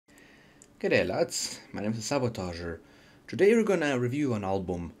G'day lads, my name is Sabotager. Today we're gonna review an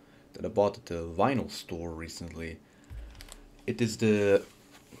album that I bought at the vinyl store recently. It is the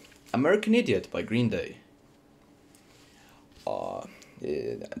American Idiot by Green Day. Do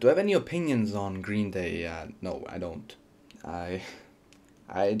I have any opinions on Green Day? No, I don't. I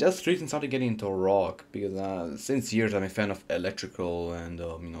I just recently started getting into rock because since years I'm a fan of electrical and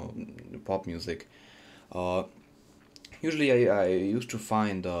pop music. Uh, Usually, I used to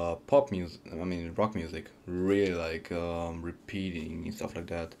find pop music, rock music, really like repeating and stuff like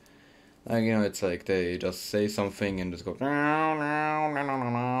that. Like, it's like they just say something and just go for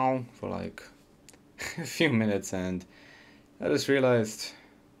like a few minutes, and I just realized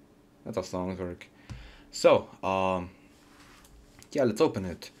that's how songs work. So, yeah, let's open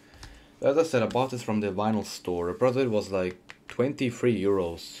it. As I said, I bought this from the vinyl store. I bought it was like 23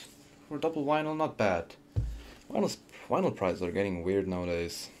 euros. For double vinyl, not bad. Vinyl, vinyl prices are getting weird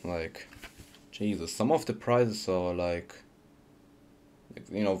nowadays. Like, Jesus, some of the prices are like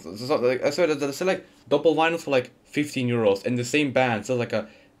I said, there's like double vinyls for like 15 euros, and the same band sells like a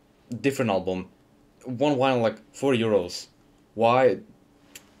different album. One vinyl like 4 euros. Why?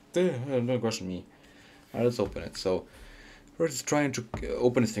 Don't question me. Alright, let's open it. So, first, trying to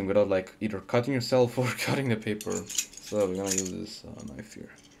open this thing without like either cutting yourself or cutting the paper. So, we're gonna use this knife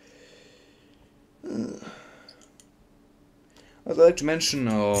here. I'd like to mention,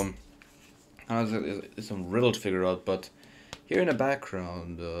 it's a riddle to figure out, but here in the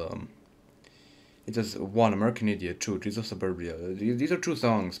background, it says one American Idiot, two Trees of Suburbia. These are two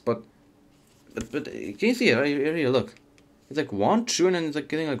songs, but can you see it? Here, look. It's like one, two, and then it's like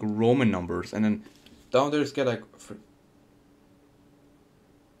getting like Roman numbers, and then down there it's get like.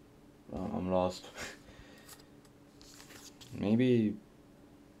 I'm lost. Maybe.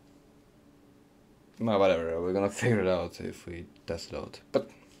 No, whatever. We're gonna figure it out if we test it out.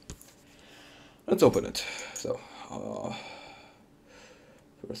 But let's open it. So,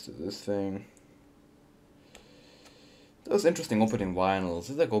 first is this thing. That's interesting opening vinyls.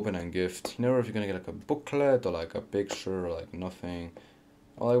 It's like opening a gift. You never know if you're gonna get like a booklet or like a picture or like nothing.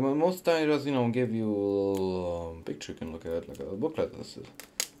 Or like most times, just give you a little picture you can look at, like a booklet. This is.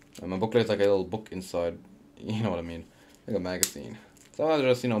 And my booklet is like a little book inside. You know what I mean? Like a magazine. Sometimes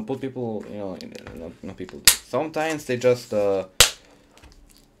just put people not people. Sometimes they just oh,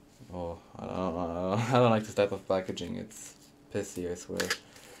 I don't like this type of packaging. It's pissy, I swear.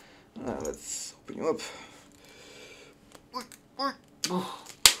 Let's open you up.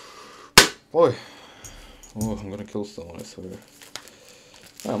 Boy, oh, I'm gonna kill someone, I swear.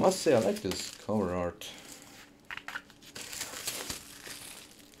 I must say I like this cover art.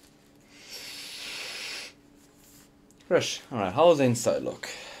 Fresh. Alright, how does the inside look?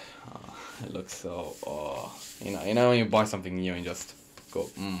 It looks so, you know when you buy something new and just go,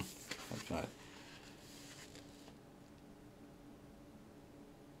 that's right.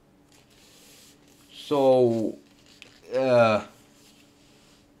 So,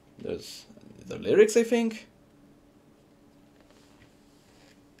 there's the lyrics, I think.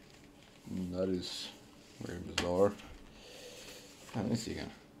 That is very bizarre. Let me see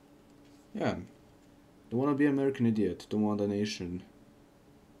again. Yeah. Don't wanna be American Idiot. Don't want a nation.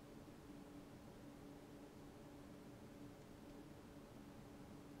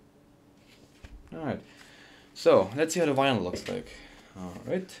 Alright. So, let's see how the vinyl looks like.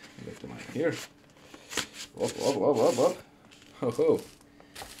 Alright. Get the mic here. Whoop. Ho ho.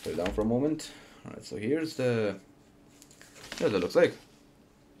 Put it down for a moment. Alright, so here's the. Here's what it looks like.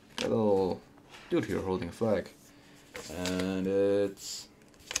 Got a little dude here holding a flag. And it's.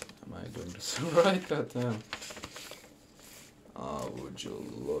 Am I doing this right? Goddamn. Oh, would you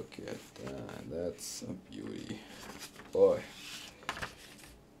look at that? That's a beauty. Boy.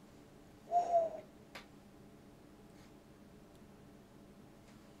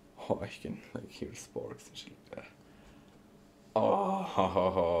 Oh, I can like hear sparks and shit like that. Oh.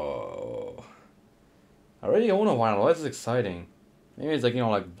 I already own a vinyl. This is exciting. Maybe it's like,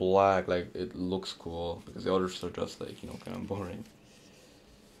 like black, like it looks cool. Because the others are just like, kind of boring.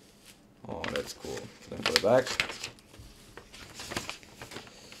 Oh, that's cool. Then put it back.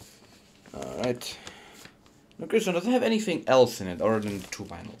 Alright. Now, Christian doesn't have anything else in it other than the two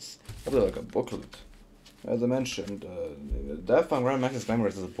vinyls. Probably like a booklet. As I mentioned, Daft Punk Grand Max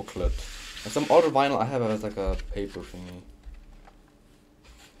Memories is a booklet. And some other vinyl I have as like a paper thingy.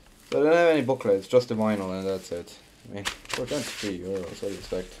 So I don't have any booklets, just the vinyl and that's it. I mean, for 23 euros, what do you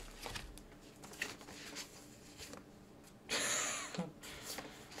expect?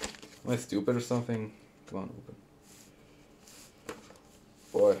 Am I stupid or something? Come on, open.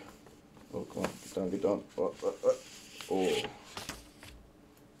 Boy. Oh, come on, get down. Oh.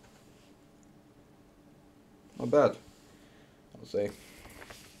 not bad, I'll say.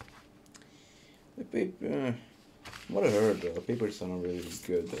 The paper, what I heard, papers are not really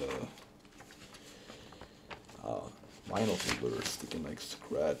good. Vinyl holders, they can like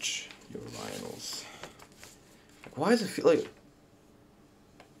scratch your vinyls. Like, why does it feel like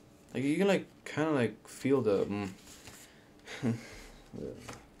you can like kind of like feel the. I'm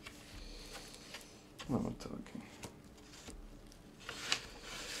not talking.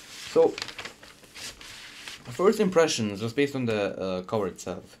 So, first impressions just based on the cover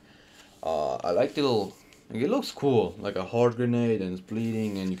itself. I like the little. Like, it looks cool, like a heart grenade, and it's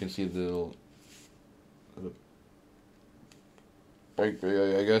bleeding, and you can see the little. I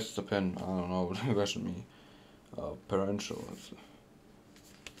guess it's a pen. I don't know. Don't question me. Parental.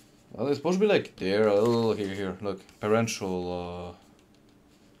 Well, it's supposed to be like there. A little here. Look, parental.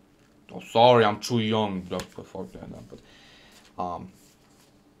 Oh, sorry, I'm too young. Fuck that. But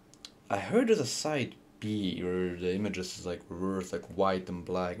I heard there's a side B where the images is like reversed, like white and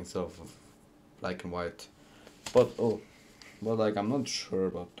black instead of black and white. But like I'm not sure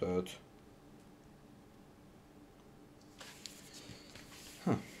about that.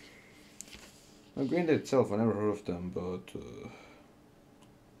 Huh. Now, Green Day itself, I never heard of them, but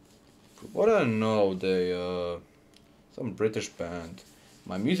from what I know, they some British band.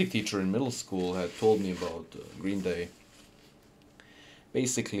 My music teacher in middle school had told me about Green Day.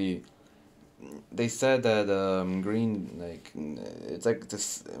 Basically, they said that it's like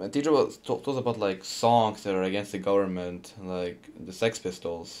this. My teacher was told us about like songs that are against the government, like the Sex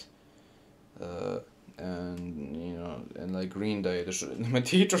Pistols, and and like Green Day. My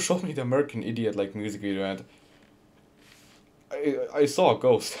teacher showed me the American Idiot like music video, and I saw a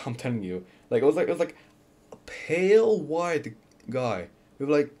ghost. I'm telling you, like it was like a pale white guy with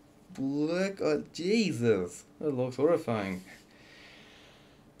like black. Jesus, that looks horrifying.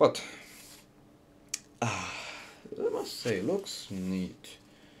 But I must say, it looks neat,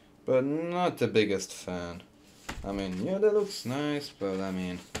 but not the biggest fan. I mean, yeah, that looks nice, but I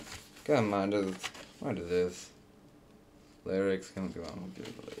mean, come on, what is this? Lyrics, come on, give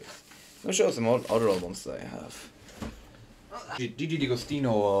the lyrics. Let me show some other albums that I have. Gigi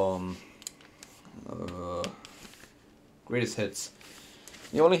D'Agostino, greatest hits.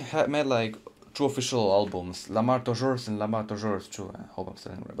 He only made like two official albums, La Mar Toujours and La Mar Toujours 2. I hope I'm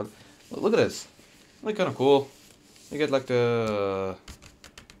saying it right, but look at this. Like kind of cool. You get like the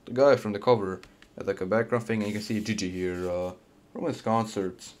guy from the cover has like a background thing, and you can see Gigi here from his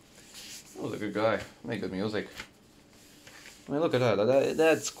concerts. That was a good guy. Make good music. I mean, look at that.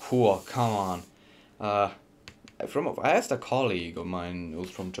 That's cool. Come on. I asked a colleague of mine who was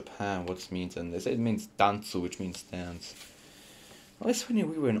from Japan what this means, and they said it means dansu, which means dance. Well, it's funny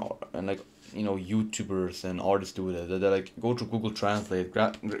we were in like YouTubers and artists do that. They like go to Google Translate,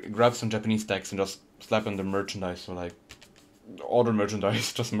 grab some Japanese text and just slap on the merchandise or like other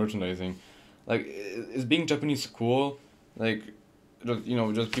merchandise, just merchandising. Like, is being Japanese cool? Like,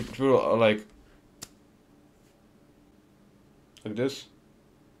 just people are like this.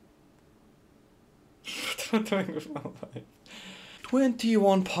 What am I doing with my life?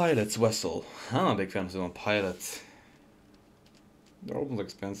 21 Pilots vessel. I'm a big fan of 21 Pilots. They're almost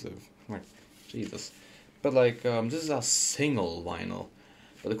expensive. Like, Jesus. But like, this is a single vinyl.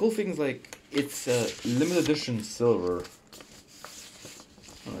 But the cool thing is like, it's a limited edition silver.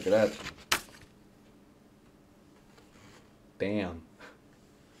 Oh, look at that. Damn.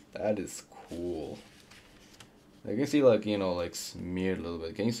 That is cool. You can see like, like smeared a little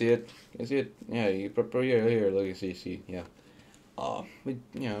bit. Can you see it? Can you see it? Yeah, you prepare here, look, you see, yeah. But,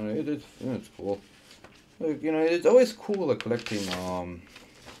 it's cool. Like, it's always cool like collecting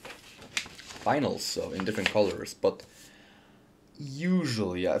vinyls in different colors, but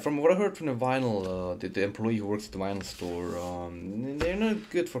usually, from what I heard from the vinyl, the employee who works at the vinyl store, they're not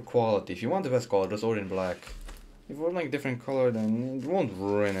good for quality. If you want the best quality, just order in black. If you want like different color, then it won't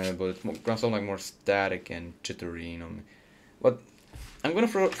ruin it, but it's gonna sound like more static and jittery, But I'm gonna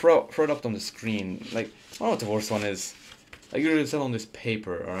throw it up on the screen. Like, I don't know what the worst one is. I usually sell on this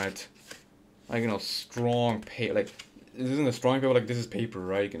paper, alright? Like, strong paper. Like, this isn't a strong paper, like, this is paper,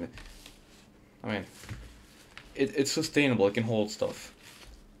 right? I mean, it's sustainable, it can hold stuff.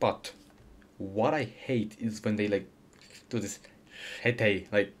 But what I hate is when they, like, do this hete,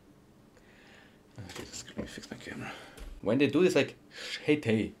 like, Jesus, let me fix my camera. When they do this, like,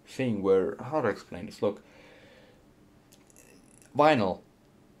 hete thing where, how do I explain this? Look, vinyl,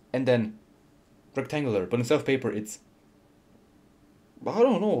 and then rectangular, but instead of paper, it's, I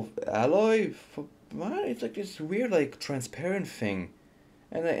don't know, alloy. It's like this weird, like, transparent thing,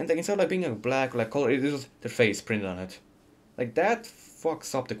 and like instead of like being a black like color, it's just their face printed on it. Like that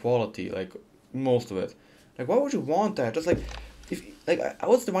fucks up the quality, like most of it. Like, why would you want that? Just like, if like I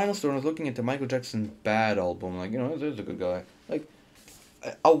was at the vinyl store and I was looking at the Michael Jackson Bad album. Like, this is a good guy. Like,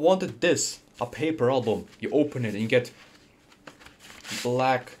 I wanted this, a paper album. You open it and you get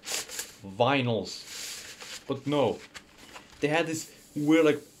black vinyls, but no, they had this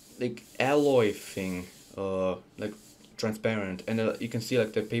weird like alloy thing, like transparent, and you can see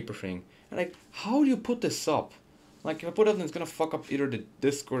like the paper thing. And like, how do you put this up? Like, if I put it up, then it's gonna fuck up either the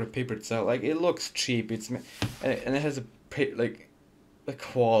disc or the paper itself. Like, it looks cheap. And it has like the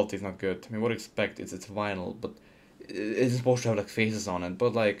quality is not good. I mean, what do you expect? It's vinyl, but it's supposed to have like faces on it.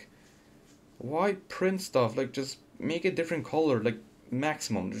 But like, why print stuff? Like, just make it different color. Like,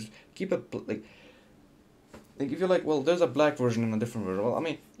 maximum. Just keep it like if you like, well, there's a black version and a different version. Well, I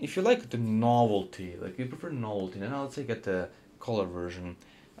mean, if you like the novelty, like you prefer novelty, then I'll say get the color version.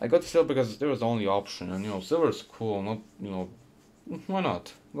 I got silver because there was the only option, and silver is cool. Not why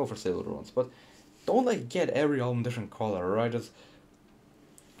not go for silver ones? But don't like get every album different color, right? Just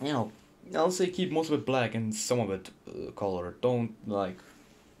I'll say keep most of it black and some of it color. Don't like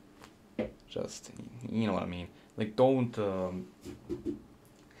just you know what I mean. Like don't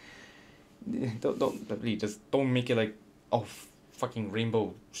really just don't make it like fucking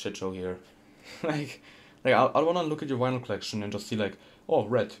rainbow shit show here. I wanna look at your vinyl collection and just see like, oh,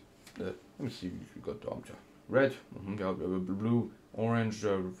 red. Let me see if you got red. Yeah, blue, orange,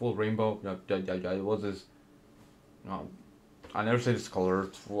 full rainbow. Yeah. What's this? No, I never say this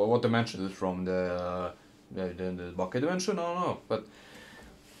color. What dimension is it from? The bucket dimension? I don't know. But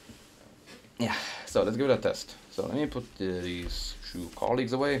yeah, so let's give it a test. So let me put these two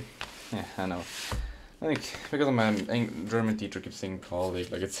colleagues away. Yeah, I know. I think because my German teacher keeps saying colleague,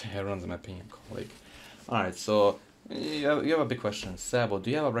 like it's everyone's in my opinion colleague. Alright, so you have a big question. Sabo, do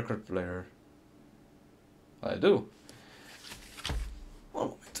you have a record player? I do. One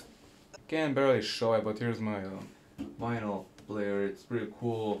moment. Can barely show it, but here's my vinyl player. It's pretty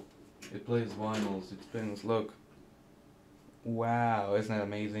cool. It plays vinyls. It spins. Look. Wow, isn't that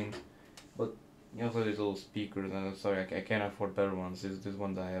amazing? But you also have these little speakers, and I'm sorry, I can't afford better ones. This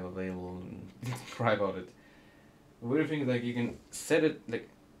one that I have available, and cry about it. The weird thing is, like, you can set it, like,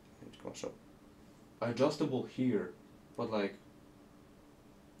 come on, show. Adjustable here, but like,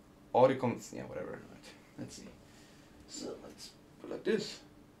 audio comes, yeah, whatever. Right. Let's see. So let's put like this.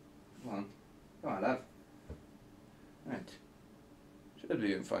 Come on, that. Right. Should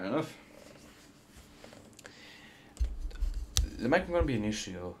be fine enough. The mic gonna be an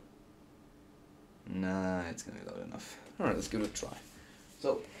issue. Nah, it's gonna be loud enough. Alright, let's give it a try.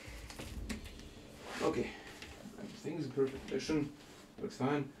 So, okay. Everything's in perfect condition. Looks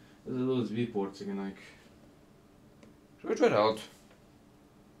fine. There's a little USB port, so you can like... Should we try it out?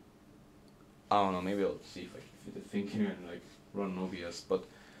 I don't know, maybe I'll see if I can fit the thing here and like run an OBS, but...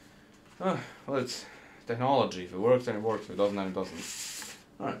 well, it's technology. If it works, then it works. If it doesn't, then it doesn't.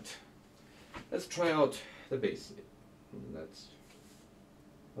 Alright. Let's try out the bass. That's...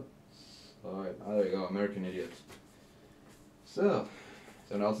 Alright, there we go, American Idiot. So,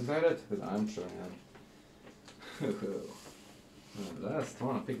 someone else excited? Because I'm sure I am. The last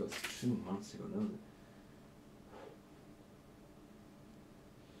one I think was 2 months ago, no?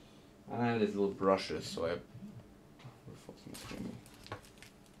 I have these little brushes, so I... Where the fuck's my screen?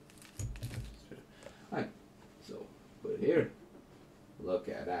 Alright, so, put it here. Look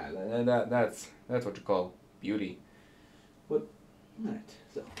at that. That's what you call beauty. But, alright,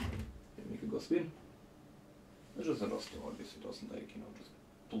 so... Make it go spin. It's just a dust obviously it doesn't like, just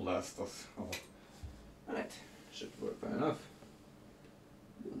blast us all. Alright, should work fine enough.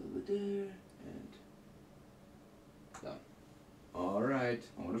 A little bit there, and done. Alright,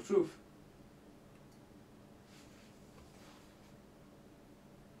 on with the proof.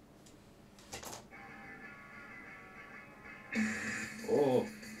 Oh,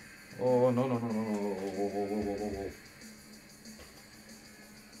 no. Whoa.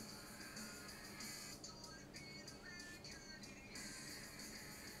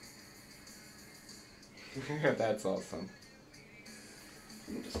 That's awesome.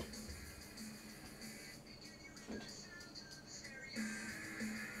 Just...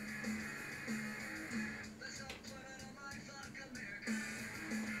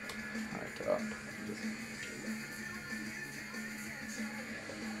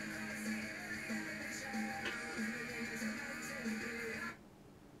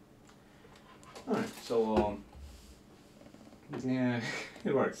 Alright, so yeah,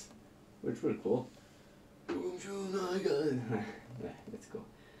 it works. It's pretty cool. Yeah, let's go.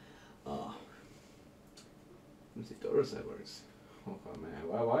 Let's see if the other side works. Oh man,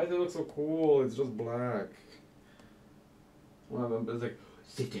 why does it look so cool? It's just black. Well, it's like,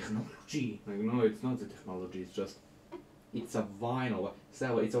 the technology. Like, no, it's not the technology. It's just, it's a vinyl.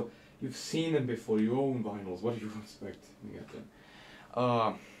 So it's a, you've seen them before. You own vinyls. What do you expect? You get them.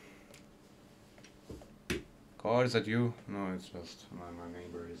 God, is that you? No, it's just my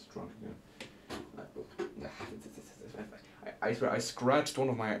neighbor is drunk again. I swear, I scratched one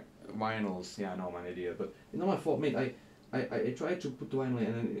of my vinyls. Yeah, I know, I'm an idiot, but it's not my fault, mate. I tried to put the vinyl in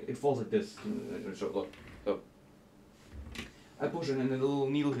and then it falls like this. So, look. I push it and then the little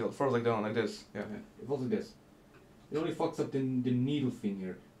needle here falls like down, like this. Yeah, it falls like this. It only fucks up the needle thing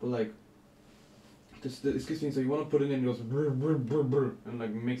here, but like, this gives me, so you want to put it in, it goes brr, brr, brr, brr, and like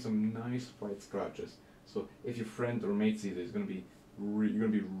makes some nice white scratches. So if your friend or mate sees it, it's gonna be you're gonna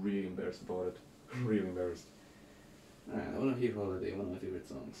be really embarrassed about it. Really embarrassed. Alright, I wanna hear Holiday, one of my favorite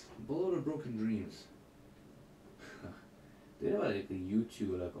songs. Bullet of Broken Dreams. They have like a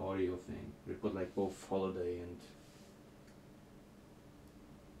YouTube like audio thing. They put like both Holiday and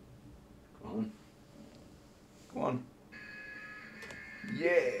Come on.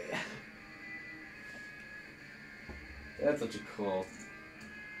 Yeah. That's such a cool.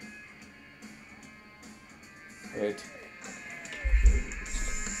 Wait.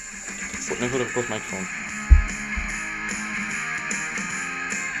 Let me put a close microphone.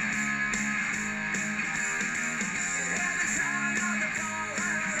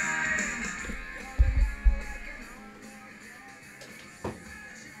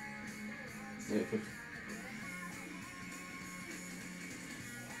 Yeah, put.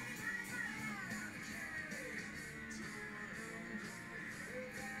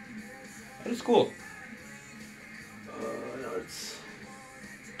 That's cool.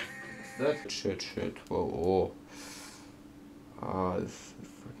 No, it's that shit. Whoa. Ah, this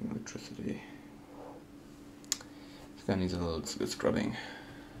fucking electricity. This guy needs a little bit scrubbing.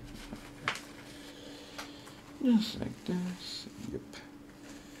 Just like this. Yep.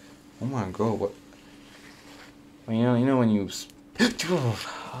 Oh my god, what? Well, you know when you.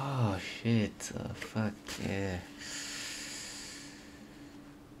 Oh shit! Fuck yeah.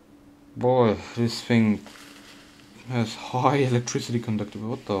 Boy, this thing has high electricity conductivity.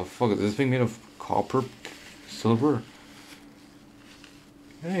 What the fuck? Is this thing made of copper? Silver?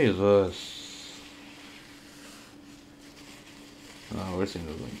 Jesus. Oh, we're seeing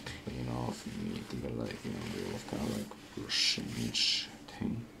this like clean off and neat and like, you know, do this kind of like brushing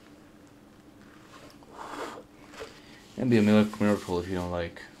thing. It'd be a miracle if you don't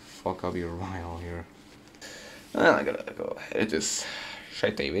like fuck up your vinyl here. Well, I gotta go edit this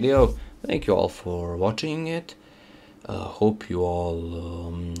shitty video. Thank you all for watching it. Hope you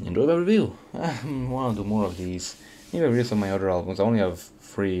all enjoy my review. I want to do more of these. Maybe review some of my other albums. I only have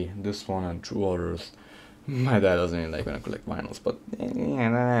 3, this one and 2 others. My dad doesn't really like when I collect vinyls, but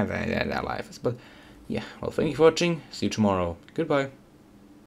yeah, that life is. But yeah, well, thank you for watching. See you tomorrow. Goodbye.